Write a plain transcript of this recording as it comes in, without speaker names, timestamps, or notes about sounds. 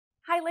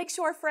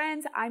Lakeshore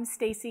friends, I'm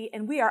Stacy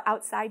and we are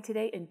outside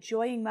today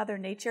enjoying Mother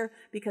Nature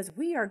because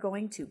we are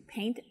going to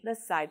paint the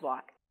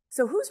sidewalk.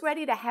 So who's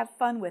ready to have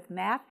fun with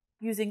math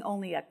using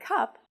only a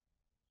cup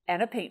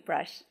and a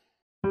paintbrush?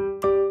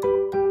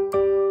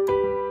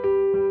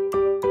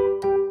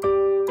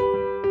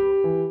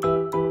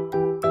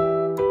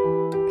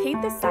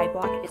 Paint the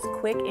Sidewalk is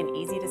quick and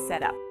easy to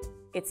set up.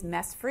 It's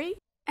mess-free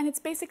and it's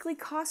basically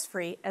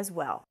cost-free as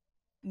well.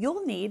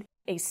 You'll need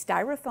a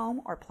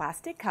styrofoam or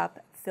plastic cup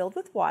filled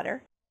with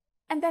water,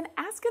 and then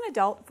ask an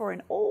adult for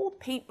an old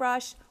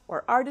paintbrush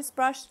or artist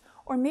brush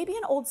or maybe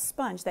an old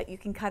sponge that you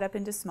can cut up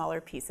into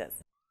smaller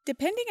pieces.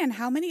 Depending on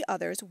how many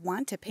others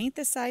want to paint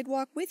the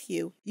sidewalk with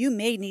you, you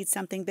may need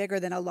something bigger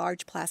than a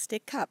large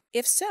plastic cup.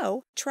 If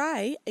so,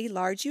 try a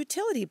large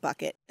utility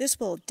bucket. This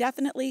will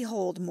definitely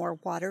hold more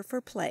water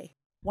for play.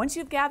 Once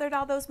you've gathered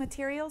all those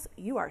materials,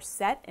 you are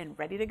set and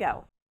ready to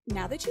go.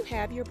 Now that you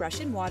have your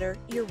brush and water,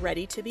 you're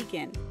ready to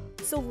begin.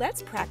 So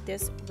let's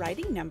practice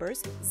writing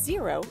numbers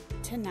 0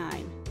 to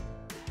 9.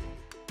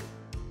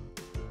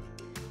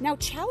 Now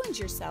challenge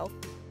yourself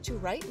to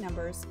write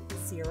numbers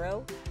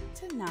 0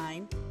 to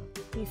 9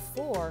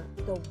 before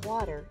the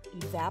water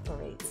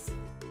evaporates.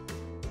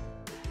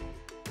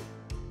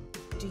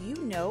 Do you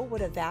know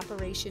what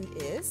evaporation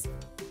is?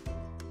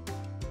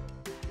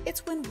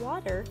 It's when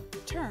water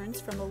turns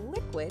from a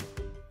liquid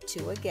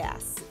to a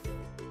gas.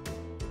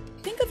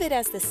 Think of it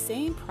as the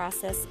same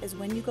process as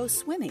when you go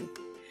swimming.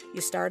 You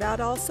start out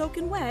all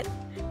soaking wet,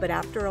 but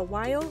after a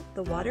while,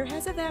 the water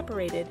has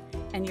evaporated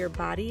and your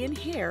body and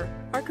hair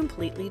are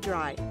completely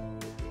dry.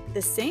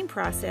 The same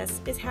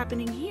process is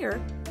happening here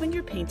when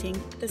you're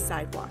painting the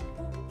sidewalk.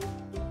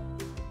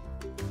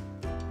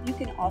 You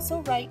can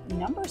also write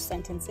number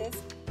sentences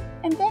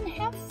and then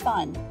have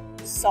fun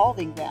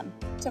solving them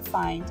to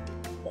find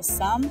the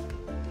sum,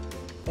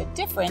 the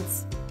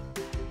difference,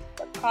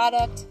 the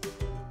product,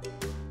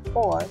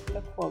 or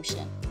the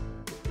quotient.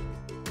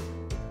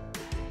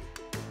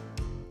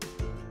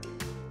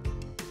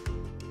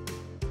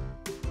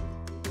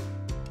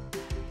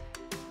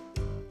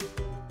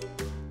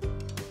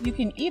 You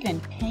can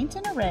even paint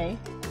an array,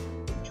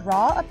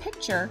 draw a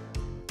picture,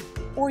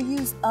 or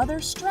use other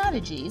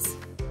strategies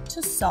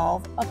to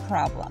solve a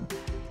problem.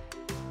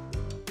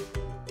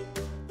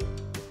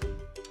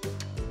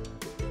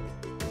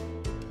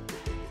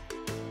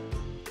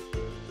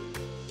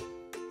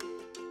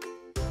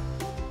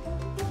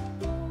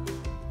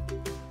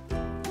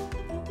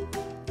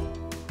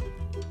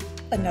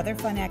 Another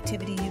fun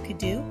activity you could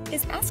do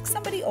is ask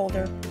somebody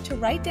older to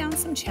write down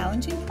some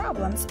challenging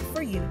problems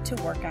for you to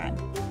work on.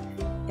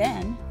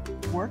 Then,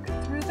 work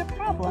through the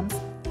problems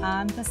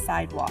on the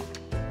sidewalk.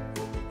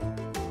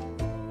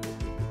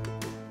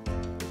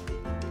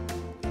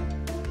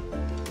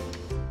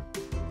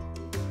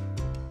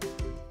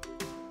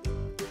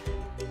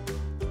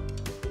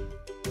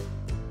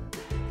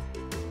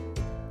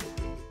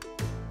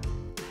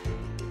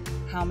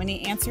 How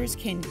many answers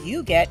can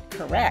you get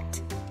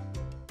correct?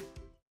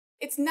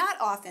 It's not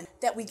often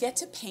that we get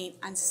to paint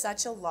on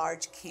such a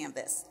large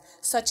canvas,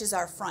 such as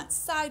our front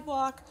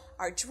sidewalk,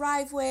 our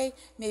driveway,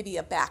 maybe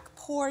a back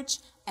porch,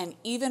 and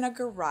even a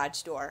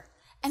garage door.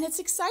 And it's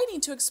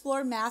exciting to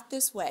explore math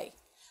this way.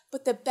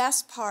 But the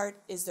best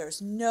part is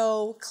there's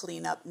no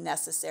cleanup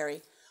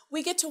necessary.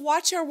 We get to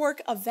watch our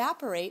work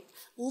evaporate,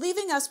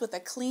 leaving us with a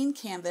clean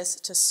canvas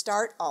to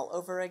start all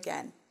over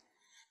again.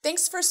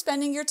 Thanks for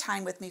spending your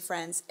time with me,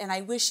 friends, and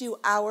I wish you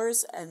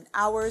hours and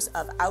hours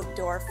of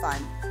outdoor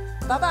fun.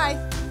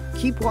 Bye-bye.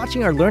 Keep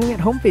watching our Learning at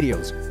Home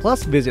videos.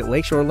 Plus, visit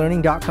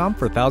lakeshorelearning.com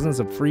for thousands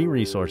of free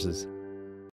resources.